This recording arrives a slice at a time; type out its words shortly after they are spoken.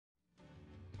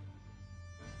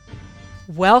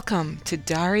Welcome to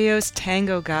Dario's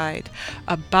Tango Guide,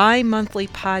 a bi-monthly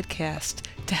podcast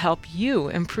to help you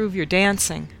improve your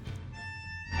dancing.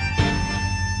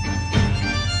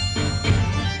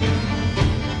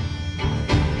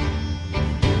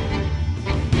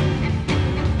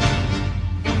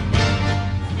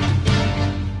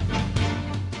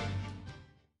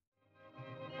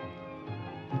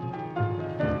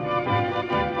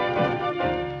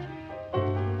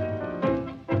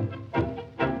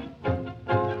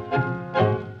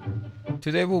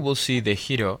 Today we will see the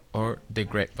giro or the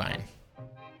grapevine.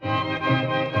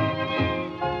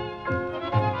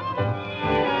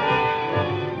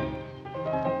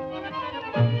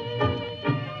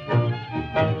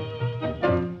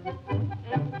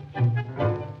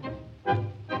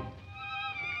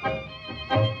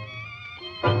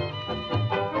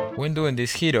 When doing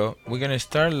this giro, we're gonna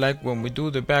start like when we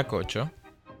do the back ocho,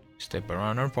 step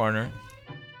around our partner,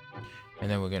 and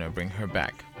then we're gonna bring her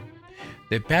back.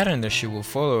 The pattern that she will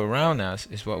follow around us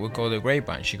is what we call the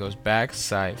grapevine. She goes back,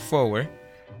 side, forward,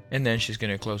 and then she's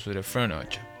going to close with a front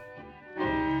ocho.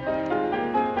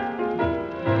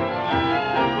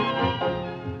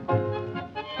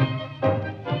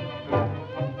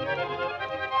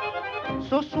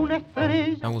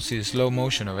 Now we'll see the slow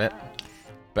motion of it.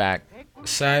 Back,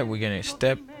 side, we're going to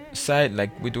step side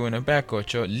like we do in a back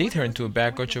ocho, lead her into a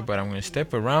back ocho, but I'm going to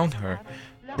step around her,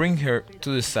 bring her to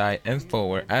the side and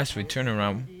forward as we turn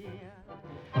around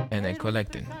and then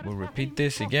collecting. We'll repeat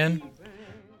this again.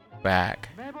 Back,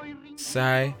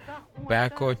 side,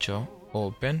 back ocho,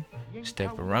 open,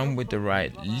 step around with the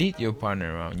right, lead your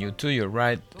partner around you to your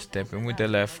right, stepping with the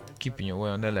left, keeping your weight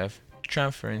on the left,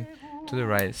 transferring to the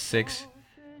right, 6,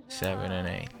 7, and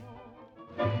 8.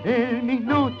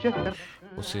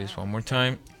 We'll see this one more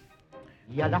time.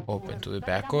 Open to the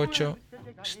back ocho,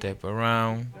 step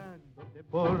around,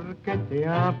 and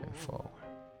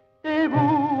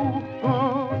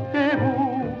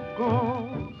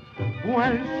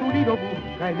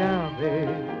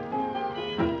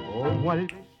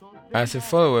forward. As a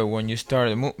follower, when you start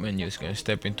the movement, you're going to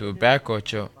step into a back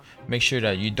ocho. Make sure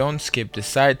that you don't skip the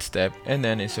side step, and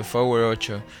then it's a forward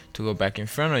ocho to go back in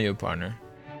front of your partner,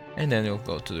 and then you'll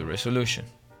go to the resolution.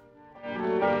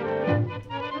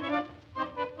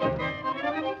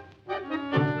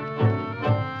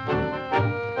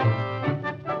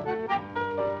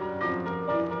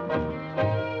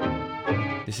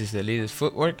 This is the leader's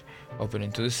footwork,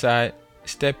 opening to the side,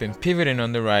 stepping, pivoting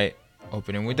on the right,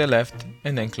 opening with the left,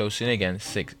 and then closing again,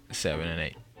 6, 7, and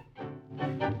 8.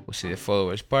 We'll see the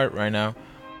follower's part right now,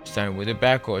 starting with the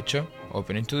back ocho,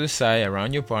 opening to the side,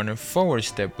 around your partner, forward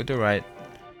step with the right,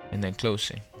 and then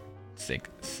closing, 6,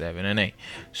 7, and 8.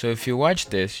 So if you watch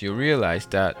this, you realize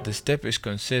that the step is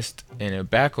consist in a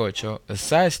back ocho, a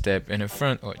side step, and a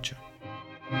front ocho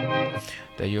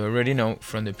that you already know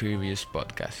from the previous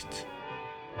podcasts.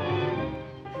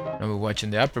 Now we're watching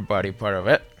the upper body part of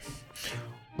it.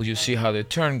 Will you see how the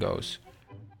turn goes?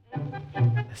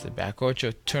 As the back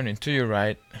ocho, turning to your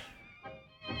right,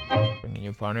 bringing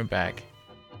your partner back,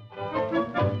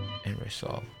 and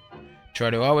resolve.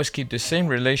 Try to always keep the same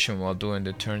relation while doing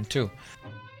the turn too.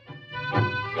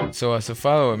 So as a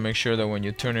follower, make sure that when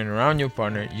you're turning around your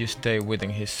partner, you stay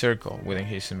within his circle, within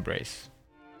his embrace.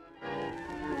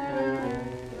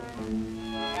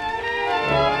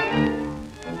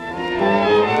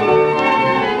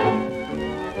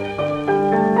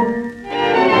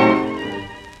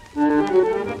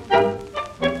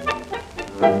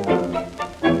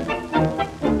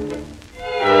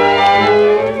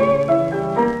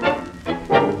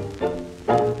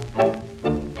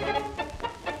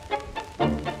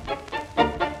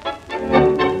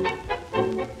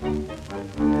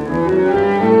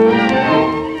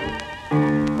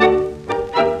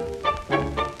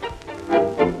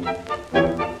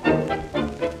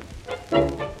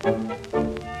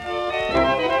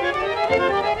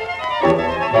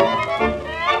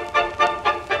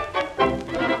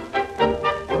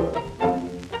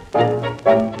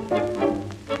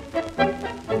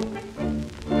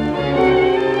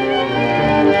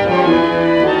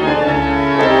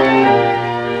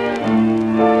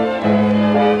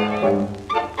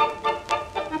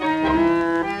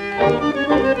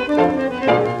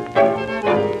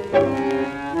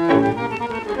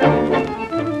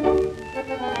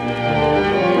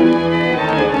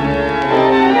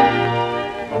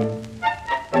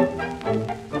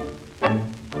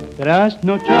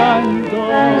 Trasnochando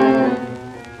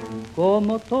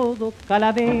como todo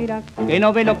calavera que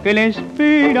no ve lo que le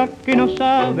espera, que no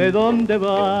sabe dónde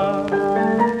va.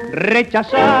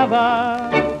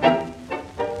 Rechazaba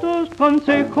tus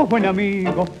consejos, buen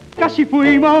amigo, casi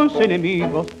fuimos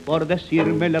enemigos por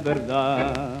decirme la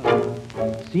verdad.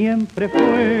 Siempre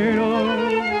fueron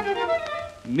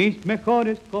mis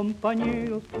mejores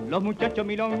compañeros, los muchachos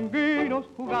milongueros,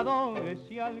 jugadores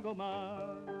y algo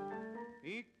más.